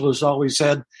existentialists always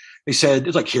said, they said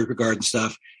it's like Kierkegaard and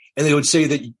stuff. And they would say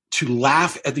that to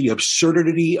laugh at the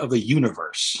absurdity of the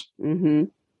universe. Mm-hmm.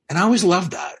 And I always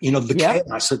loved that, the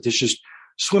chaos that is just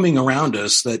swimming around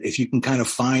us, that if you can kind of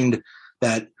find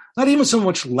that, not even so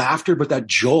much laughter, but that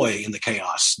joy in the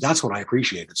chaos. That's what I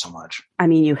appreciated so much. I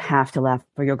mean, you have to laugh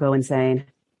or you'll go insane.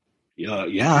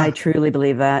 Yeah. I truly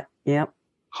believe that. Yep.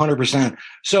 100%.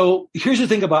 So here's the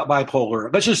thing about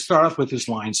bipolar. Let's just start off with this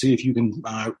line, see if you can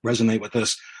resonate with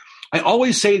this. I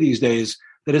always say these days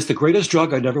that it's the greatest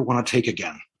drug I'd ever want to take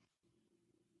again.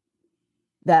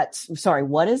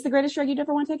 What is the greatest drug you'd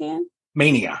ever want to take again?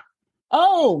 Mania.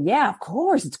 Oh, yeah, of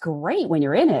course. It's great when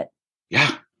you're in it.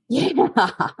 Yeah.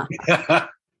 Yeah.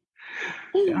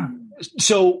 Yeah.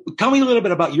 So tell me a little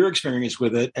bit about your experience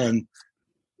with it and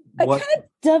what. I kind of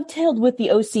dovetailed with the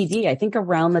OCD. I think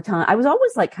around the time I was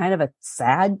always like kind of a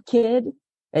sad kid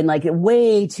and like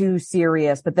way too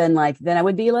serious. But then I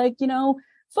would be like,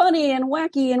 funny and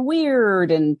wacky and weird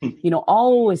and,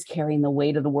 always carrying the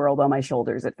weight of the world on my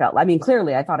shoulders. It felt,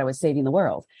 clearly I thought I was saving the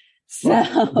world. So,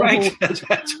 right. That's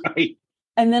right.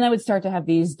 And then I would start to have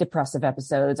these depressive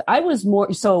episodes. I've been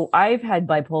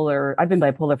bipolar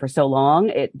for so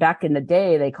long. Back in the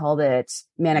day, they called it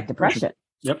manic depression.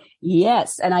 Yep.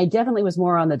 Yes. And I definitely was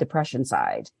more on the depression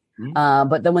side. Mm-hmm.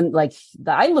 But then when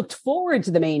I looked forward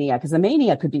to the mania because the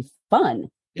mania could be fun,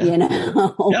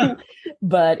 Yeah.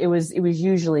 But it was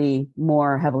usually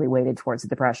more heavily weighted towards the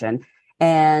depression.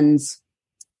 And,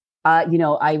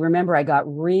 I remember I got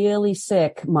really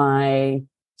sick my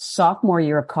sophomore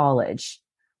year of college,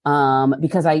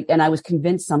 because I was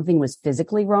convinced something was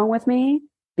physically wrong with me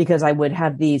because I would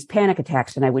have these panic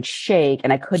attacks and I would shake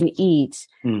and I couldn't eat.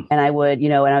 And I would,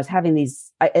 and I was having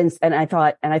these, and I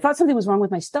thought something was wrong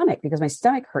with my stomach because my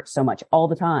stomach hurt so much all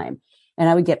the time. And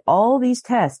I would get all these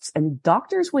tests and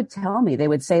doctors would tell me, they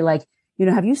would say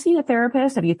have you seen a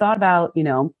therapist? Have you thought about,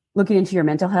 looking into your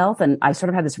mental health? And I sort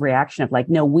of had this reaction of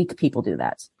no, weak people do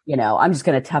that. I'm just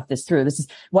going to tough this through. This is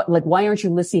why aren't you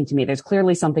listening to me? There's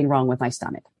clearly something wrong with my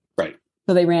stomach. Right.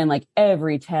 So they ran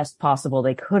every test possible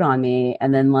they could on me.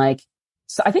 And then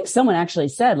so I think someone actually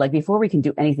said before we can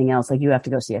do anything else, you have to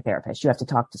go see a therapist. You have to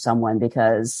talk to someone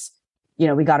because,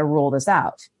 we got to rule this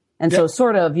out. And so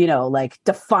sort of,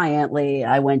 defiantly,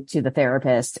 I went to the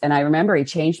therapist and I remember he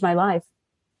changed my life.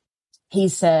 He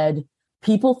said,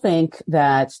 people think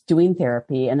that doing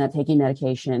therapy and that taking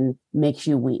medication makes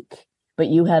you weak, but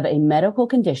you have a medical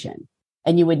condition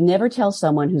and you would never tell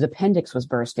someone whose appendix was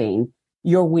bursting,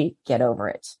 you're weak, get over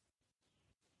it.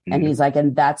 Mm-hmm. And he's like,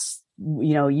 and that's,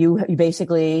 you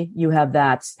basically, you have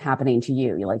that happening to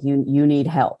you. You're you need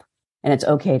help and it's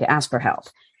okay to ask for help.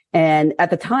 And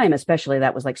at the time, especially,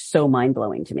 that was so mind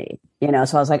blowing to me, so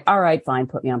I was like, all right, fine,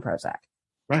 put me on Prozac.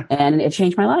 Right. And it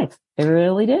changed my life. It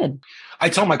really did. I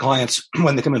tell my clients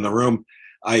when they come in the room,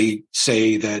 I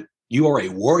say that you are a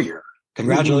warrior.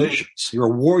 Congratulations. Mm-hmm. You're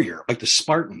a warrior, like the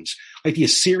Spartans, like the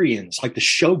Assyrians, like the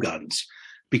Shoguns,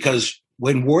 because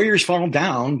when warriors fall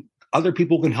down, other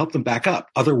people can help them back up,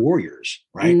 other warriors,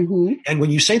 right? Mm-hmm. And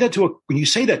when you say that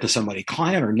to somebody,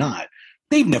 client or not,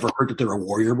 they've never heard that they're a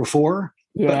warrior before.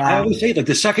 Yeah. But I always say that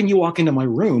the second you walk into my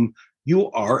room,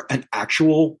 you are an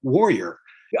actual warrior.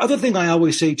 The other thing I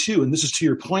always say too, and this is to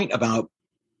your point about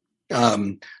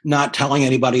not telling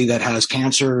anybody that has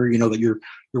cancer, that you're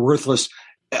worthless.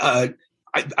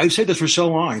 I've said this for so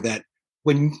long that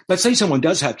when, let's say someone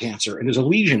does have cancer and there's a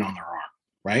lesion on their arm,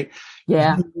 right?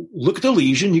 Yeah. You look at the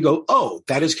lesion, you go, oh,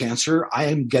 that is cancer. I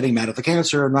am getting mad at the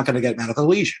cancer. I'm not going to get mad at the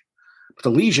lesion. But the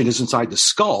lesion is inside the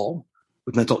skull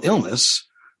with mental illness.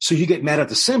 So you get mad at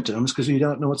the symptoms because you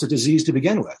don't know it's a disease to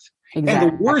begin with. Exactly.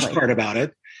 And the worst part about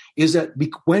it is that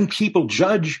when people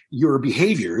judge your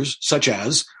behaviors, such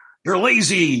as you're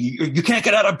lazy, you can't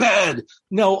get out of bed.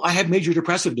 No, I have major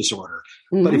depressive disorder.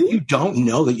 Mm-hmm. But if you don't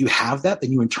know that you have that,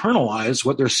 then you internalize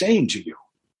what they're saying to you.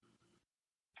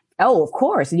 Oh, of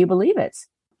course. And you believe it.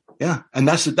 Yeah. And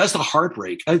that's the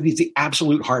heartbreak. It's the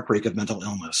absolute heartbreak of mental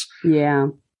illness. Yeah.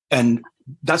 And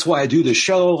that's why I do this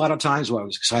show a lot of times, why I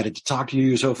was excited to talk to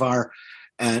you so far.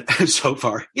 And so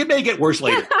far, it may get worse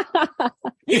later.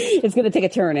 It's going to take a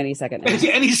turn any second now.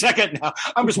 Any second now.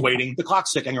 I'm just waiting. The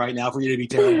clock's ticking right now for you to be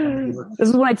terrible. This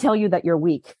is when I tell you that you're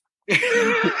weak.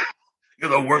 You're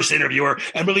the worst interviewer.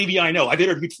 And believe me, I know. I've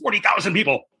interviewed 40,000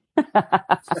 people.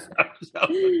 That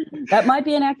might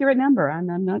be an accurate number. I'm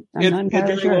not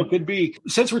entirely sure. Well could be.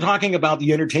 Since we're talking about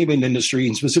the entertainment industry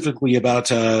and specifically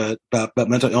about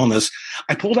mental illness,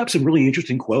 I pulled up some really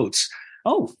interesting quotes.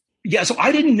 Oh, yeah. So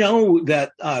I didn't know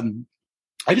that.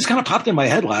 I just kind of popped in my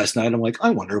head last night. I'm like,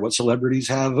 I wonder what celebrities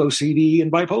have OCD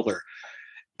and bipolar,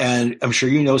 and I'm sure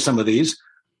you know some of these.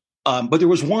 But there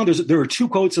was one. There were two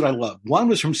quotes that I loved. One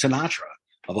was from Sinatra,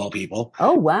 of all people.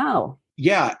 Oh wow.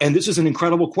 Yeah. And this is an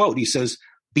incredible quote. He says,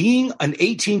 being an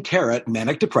 18-carat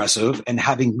manic depressive and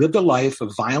having lived a life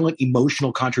of violent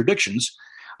emotional contradictions,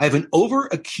 I have an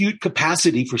over-acute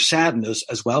capacity for sadness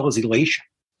as well as elation.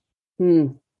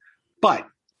 But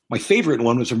my favorite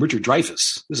one was from Richard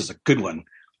Dreyfuss. This is a good one.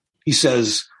 He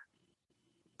says,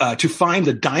 to find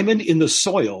the diamond in the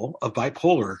soil of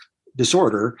bipolar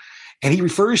disorder, and he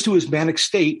refers to his manic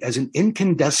state as an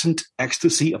incandescent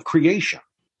ecstasy of creation.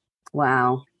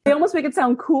 Wow. They almost make it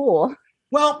sound cool.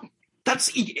 Well,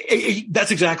 that's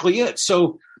exactly it.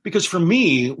 So, because for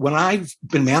me, when I've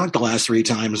been manic the last 3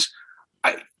 times,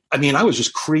 I mean, I was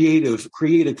just creative.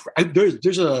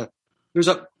 There's an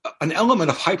element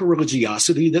of hyper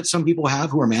religiosity that some people have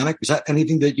who are manic. Is that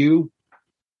anything that you?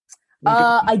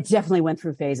 I definitely went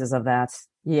through phases of that.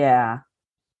 Yeah.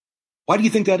 Why do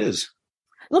you think that is?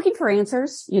 Looking for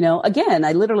answers. Again,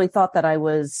 I literally thought that I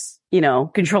was,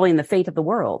 controlling the fate of the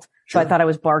world. Sure. So I thought I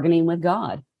was bargaining with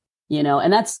God,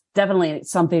 and that's definitely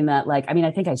something that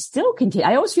I think I still continue.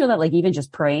 I always feel that even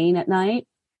just praying at night,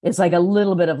 it's like a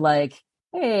little bit of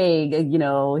hey,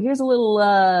 here's a little,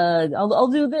 I'll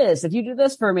do this if you do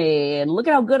this for me, and look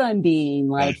at how good I'm being.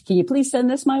 Can you please send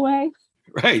this my way?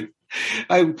 Right.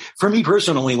 For me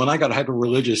personally, when I got hyper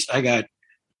religious, I got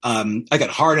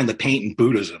hard in the paint in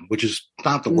Buddhism, which is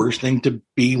not the worst thing to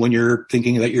be when you're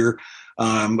thinking that you're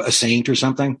a saint or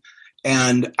something.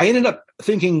 And I ended up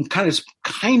thinking kind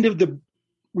of the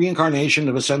reincarnation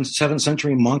of a 7th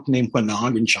century monk named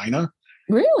Huineng in China.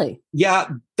 Really? Yeah,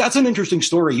 that's an interesting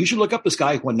story. You should look up this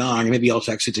guy Huineng. Maybe I'll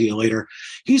text it to you later.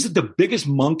 He's the biggest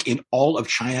monk in all of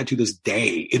China to this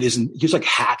day. He's like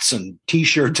hats and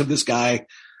T-shirts of this guy.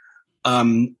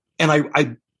 And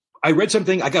I read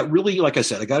something. I got really, like I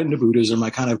said, I got into Buddhism. I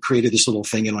kind of created this little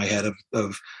thing in my head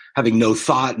of having no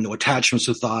thought, no attachments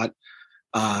to thought.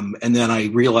 And then I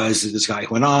realized that this guy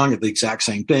Huineng did the exact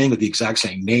same thing with the exact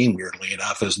same name, weirdly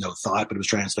enough, as no thought, but it was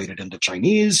translated into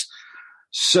Chinese.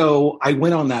 So I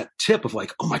went on that tip of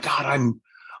oh my God,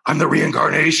 I'm the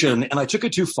reincarnation. And I took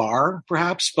it too far,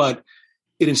 perhaps, but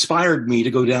it inspired me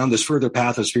to go down this further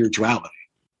path of spirituality.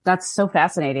 That's so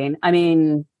fascinating. I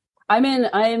mean, I'm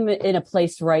in a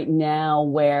place right now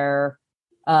where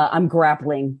I'm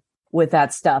grappling with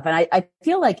that stuff. And I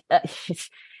feel like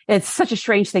it's such a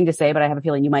strange thing to say, but I have a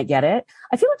feeling you might get it.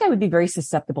 I feel like I would be very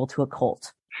susceptible to a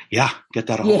cult. Yeah, get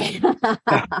that on.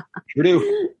 Yeah, sure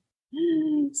do.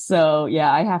 So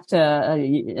yeah, I have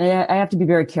to be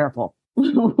very careful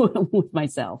with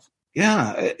myself.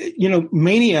 Yeah.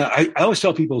 Mania, I always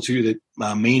tell people too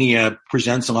that mania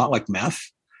presents a lot like meth.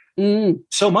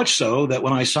 So much so that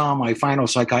when I saw my final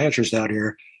psychiatrist out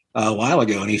here a while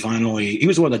ago, and he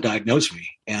was the one that diagnosed me.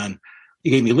 And he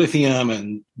gave me lithium,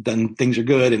 and then things are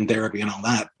good in therapy and all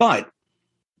that. But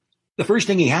the first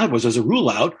thing he had was, as a rule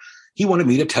out, he wanted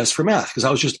me to test for meth because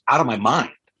I was just out of my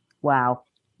mind. Wow.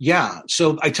 Yeah.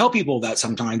 So I tell people that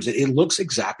sometimes it looks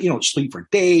exactly, sleep for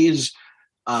days.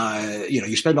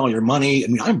 You spend all your money. I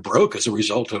mean, I'm broke as a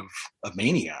result of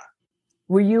mania.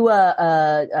 Were you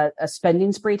a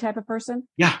spending spree type of person?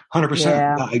 Yeah,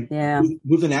 100%. Yeah.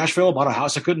 Moved to Nashville, bought a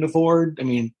house I couldn't afford. I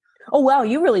mean, oh wow,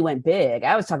 you really went big.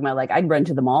 I was talking about like I'd run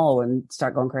to the mall and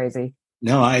start going crazy.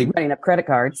 No, running up credit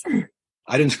cards.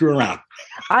 I didn't screw around.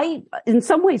 I, in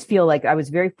some ways, feel like I was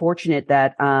very fortunate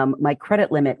that my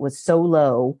credit limit was so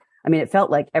low. I mean, it felt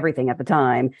like everything at the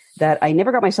time that I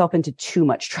never got myself into too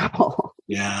much trouble.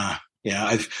 Yeah.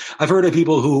 I've heard of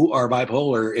people who are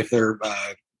bipolar, if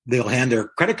they'll hand their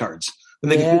credit cards when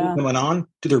they get people coming on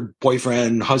to their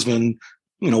boyfriend, husband,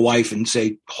 wife, and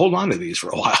say, hold on to these for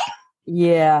a while.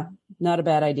 Yeah, not a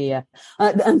bad idea.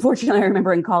 Unfortunately, I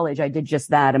remember in college, I did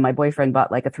just that. And my boyfriend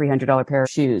bought like a $300 pair of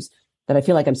shoes that I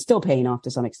feel like I'm still paying off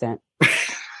to some extent.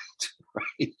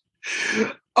 Right.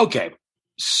 Okay.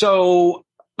 So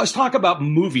let's talk about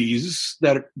movies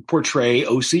that portray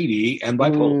OCD and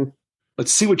bipolar.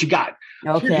 Let's see what you got.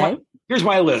 Okay. Here's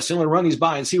my list. I'm going to run these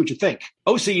by and see what you think.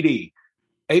 OCD,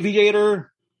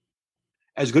 Aviator,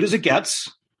 As Good as It Gets.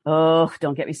 Oh,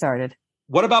 don't get me started.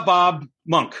 What about Bob?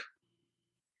 Monk.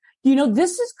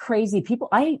 This is crazy.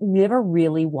 I never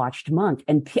really watched Monk.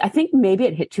 And I think maybe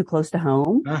it hit too close to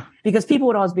home because people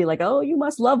would always be like, oh, you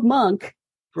must love Monk.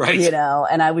 Right.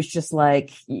 And I was just like,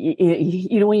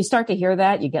 when you start to hear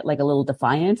that, you get like a little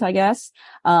defiant, I guess.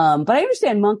 But I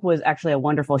understand Monk was actually a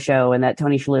wonderful show and that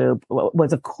Tony Shalhoub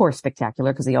was, of course,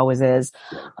 spectacular because he always is.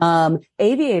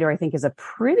 Aviator, I think, is a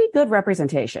pretty good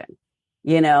representation,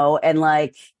 and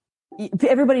like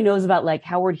everybody knows about like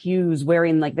Howard Hughes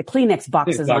wearing like the Kleenex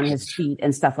boxes on his feet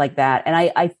and stuff like that. And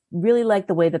I really like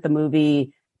the way that the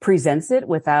movie presents it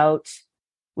without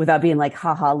being like,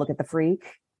 haha, look at the freak.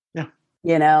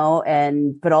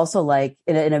 But also like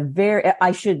in a very,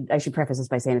 I should preface this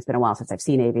by saying it's been a while since I've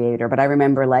seen Aviator, but I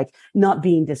remember like not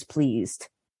being displeased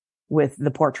with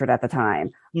the portrait at the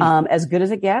time. As Good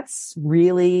as It Gets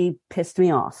really pissed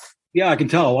me off. Yeah, I can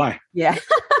tell why. Yeah.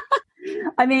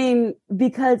 I mean,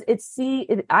 because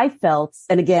I felt,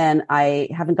 and again, I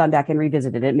haven't gone back and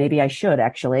revisited it. Maybe I should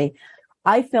actually.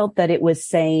 I felt that it was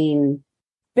saying,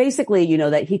 basically,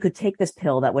 that he could take this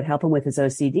pill that would help him with his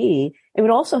OCD. It would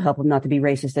also help him not to be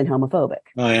racist and homophobic.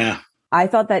 Oh, yeah. I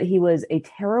thought that he was a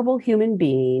terrible human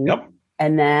being. Yep.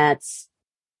 And that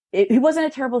he wasn't a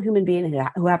terrible human being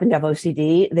who happened to have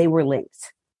OCD. They were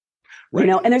linked. Right.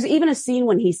 And there's even a scene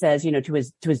when he says, to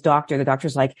his doctor, the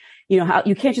doctor's like, how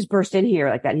you can't just burst in here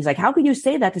like that. And he's like, how can you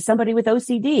say that to somebody with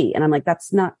OCD? And I'm like,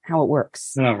 that's not how it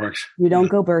works. No, it works. You don't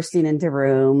go bursting into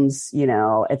rooms.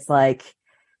 It's like,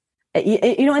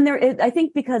 and I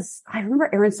think because I remember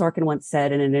Aaron Sorkin once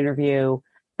said in an interview,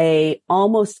 a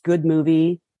almost good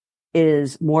movie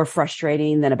is more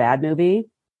frustrating than a bad movie.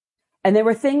 And there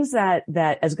were things that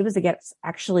As Good as It Gets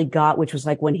actually got, which was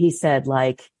like when he said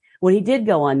like, when he did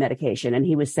go on medication and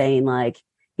he was saying like,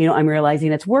 I'm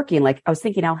realizing it's working. Like I was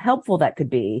thinking how helpful that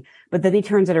could be. But then he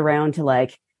turns it around to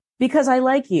like, because I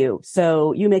like you.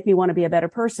 So you make me want to be a better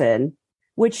person,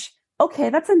 which, okay,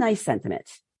 that's a nice sentiment,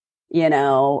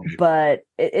 but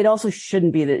it also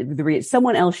shouldn't be the reason.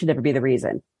 Someone else should never be the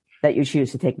reason that you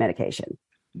choose to take medication.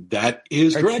 That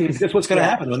is correct. That's what's going to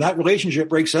happen. When that relationship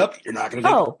breaks up, you're not going to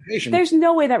take medication. There's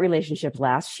no way that relationship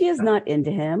lasts. She is not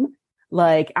into him.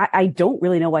 Like, I don't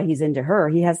really know why he's into her.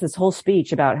 He has this whole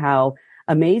speech about how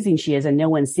amazing she is and no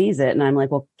one sees it. And I'm like,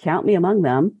 well, count me among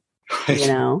them.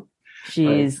 Right.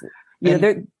 She's,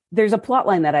 there's a plot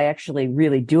line that I actually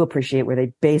really do appreciate where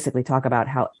they basically talk about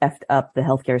how effed up the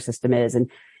healthcare system is and,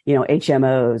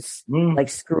 HMOs like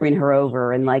screwing her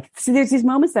over. And like, see, there's these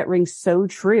moments that ring so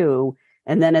true.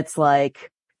 And then it's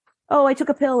like, oh, I took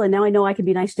a pill and now I know I can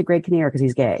be nice to Greg Kinnear because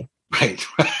he's gay. Right.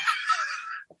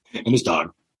 And his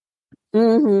dog.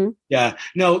 Mm-hmm. Yeah.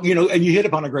 No, and you hit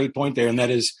upon a great point there. And that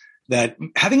is that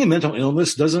having a mental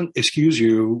illness doesn't excuse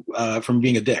you from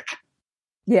being a dick.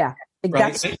 Yeah. Right?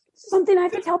 That's something I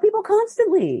have to tell people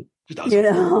constantly.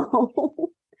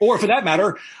 Or for that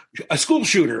matter, a school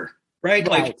shooter, right?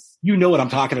 Like, what I'm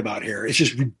talking about here. It's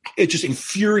just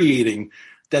infuriating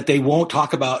that they won't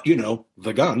talk about,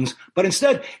 the guns, but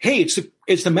instead, hey,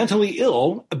 it's the mentally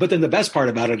ill. But then the best part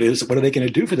about it is, what are they going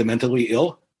to do for the mentally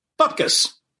ill?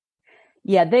 Bupkis.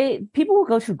 Yeah, people will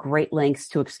go to great lengths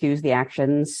to excuse the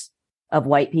actions of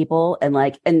white people. And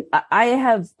I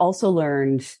have also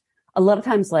learned a lot of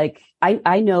times, like,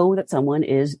 I know that someone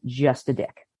is just a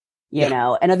dick. you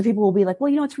know, and other people will be like, well,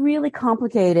 you know, it's really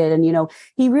complicated. And, you know,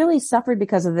 he really suffered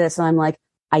because of this. And I'm like,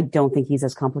 I don't think he's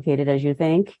as complicated as you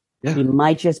think. Yeah. He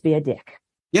might just be a dick.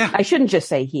 Yeah. I shouldn't just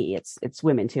say he, it's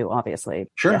women too, obviously.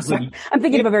 Sure. Yes. I'm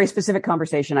thinking of a very specific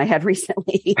conversation I had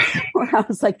recently where I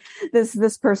was like,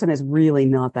 this person is really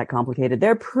not that complicated.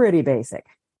 They're pretty basic.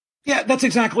 Yeah, that's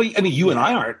exactly. I mean, you and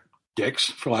I aren't dicks,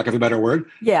 for lack of a better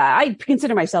word. Yeah. I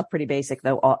consider myself pretty basic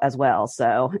though, as well.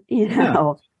 So, you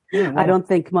know, well, I don't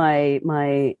think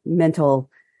my mental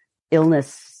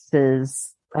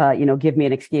illnesses, you know, give me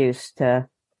an excuse to,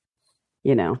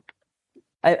 you know,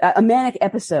 a manic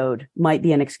episode might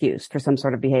be an excuse for some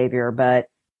sort of behavior, but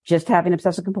just having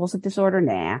obsessive compulsive disorder,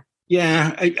 nah.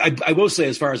 Yeah, I will say,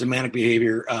 as far as a manic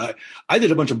behavior, I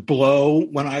did a bunch of blow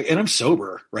and I'm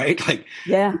sober, right? Like,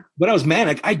 yeah, when I was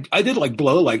manic, I did like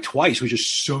blow like twice, which is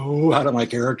so out of my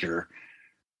character.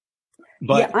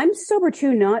 But yeah, I'm sober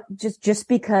too, not just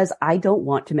because I don't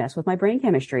want to mess with my brain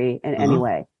chemistry in any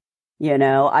way. You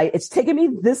know, it's taken me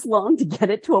this long to get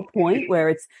it to a point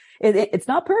where it's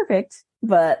not perfect,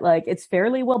 but like it's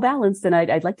fairly well balanced, and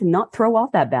I'd like to not throw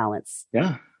off that balance.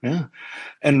 Yeah, yeah.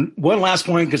 And one last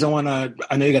point, because I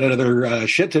know you got other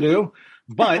shit to do,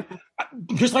 but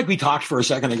just like we talked for a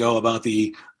second ago about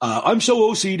the I'm so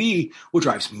OCD, what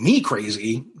drives me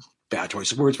crazy, bad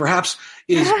choice of words perhaps,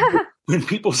 is when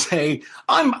people say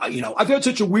I've had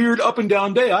such a weird up and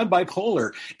down day, I'm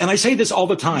bipolar, and I say this all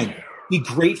the time. Be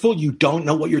grateful you don't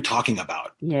know what you're talking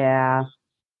about. Yeah.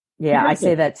 Yeah, I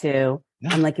say that too. Yeah.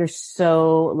 I'm like, you're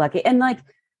so lucky. And like,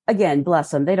 again, bless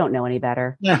them. They don't know any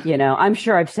better. Yeah. You know, I'm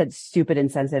sure I've said stupid,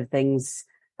 insensitive things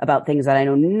about things that I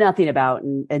know nothing about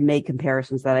and made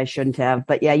comparisons that I shouldn't have.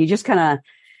 But yeah, you just kind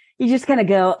of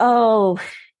go, oh,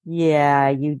 yeah,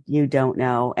 you don't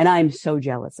know. And I'm so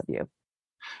jealous of you.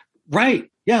 Right.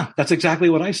 Yeah, that's exactly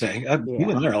what I say.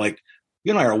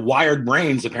 You and I are wired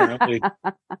brains, apparently,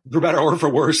 for better or for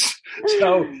worse.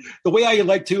 So the way I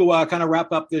like to kind of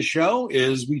wrap up this show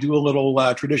is we do a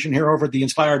little tradition here over at the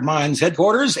Inspired Minds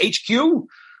headquarters, HQ,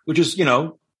 which is, you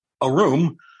know, a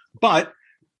room. But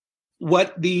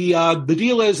what the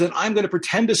deal is that I'm going to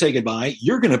pretend to say goodbye.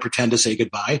 You're going to pretend to say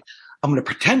goodbye. I'm going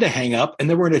to pretend to hang up, and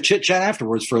then we're going to chit chat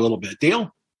afterwards for a little bit.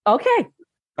 Deal? Okay.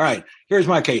 All right. Here's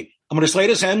my key. I'm going to slate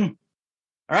us in.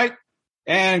 All right.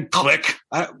 And click.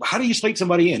 How do you slate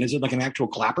somebody in? Is it like an actual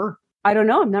clapper? I don't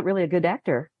know. I'm not really a good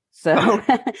actor. So,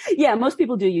 yeah, most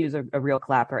people do use a real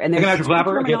clapper. And there's an actual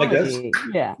clapper? Okay, like this?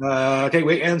 Yeah. Okay,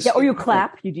 wait. And yeah, or you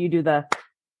clap. You do the...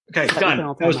 Okay, done.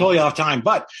 That was totally off time.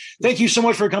 But thank you so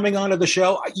much for coming on to the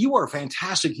show. You are a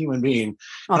fantastic human being.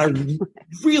 And I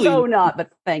really... So not,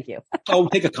 but thank you. Oh,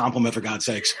 take a compliment, for God's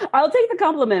sakes. I'll take the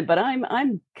compliment, but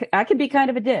I can be kind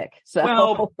of a dick. So...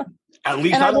 Well, at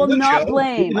least and I will not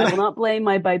blame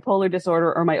my bipolar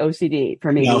disorder or my OCD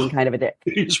for me being kind of a dick.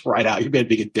 You're just right out. You're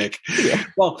being a dick. Yeah.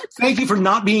 Well, thank you for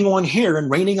not being on here and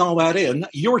reining all that in.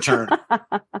 Your turn.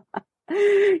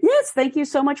 Yes, thank you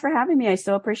so much for having me. I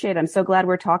so appreciate it. I'm so glad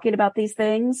we're talking about these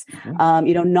things.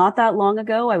 Mm-hmm. Not that long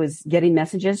ago, I was getting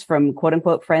messages from quote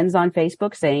unquote friends on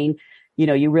Facebook saying,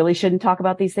 you really shouldn't talk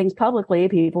about these things publicly.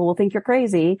 People will think you're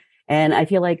crazy. And I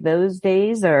feel like those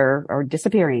days are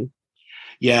disappearing.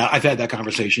 Yeah, I've had that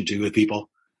conversation too with people.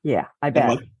 Yeah, I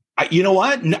bet. You know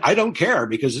what? I don't care,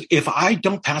 because if I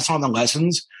don't pass on the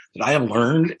lessons that I have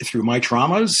learned through my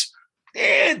traumas,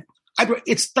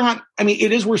 it's not,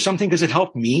 it is worth something because it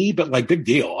helped me, but like, big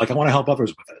deal. Like, I want to help others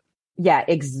with it. Yeah,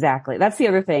 exactly. That's the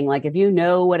other thing. Like, if you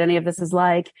know what any of this is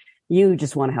like, you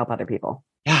just want to help other people.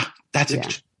 Yeah,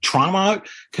 trauma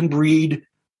can breed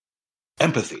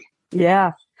empathy.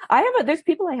 Yeah. There's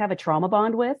people I have a trauma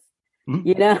bond with.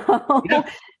 Mm-hmm. Yeah.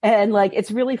 And like,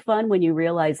 it's really fun when you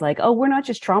realize like, oh, we're not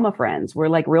just trauma friends. We're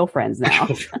like real friends now.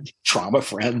 Trauma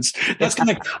friends. That's I'm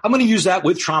going to use that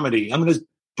with Traumedy. I'm going to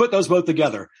put those both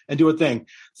together and do a thing.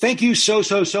 Thank you so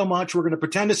much. We're going to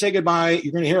pretend to say goodbye.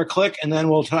 You're going to hear a click, and then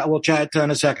we'll chat in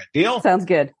a second. Deal? Sounds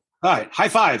good. All right. High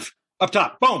five up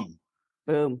top. Boom.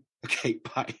 Boom. Okay.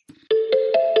 Bye.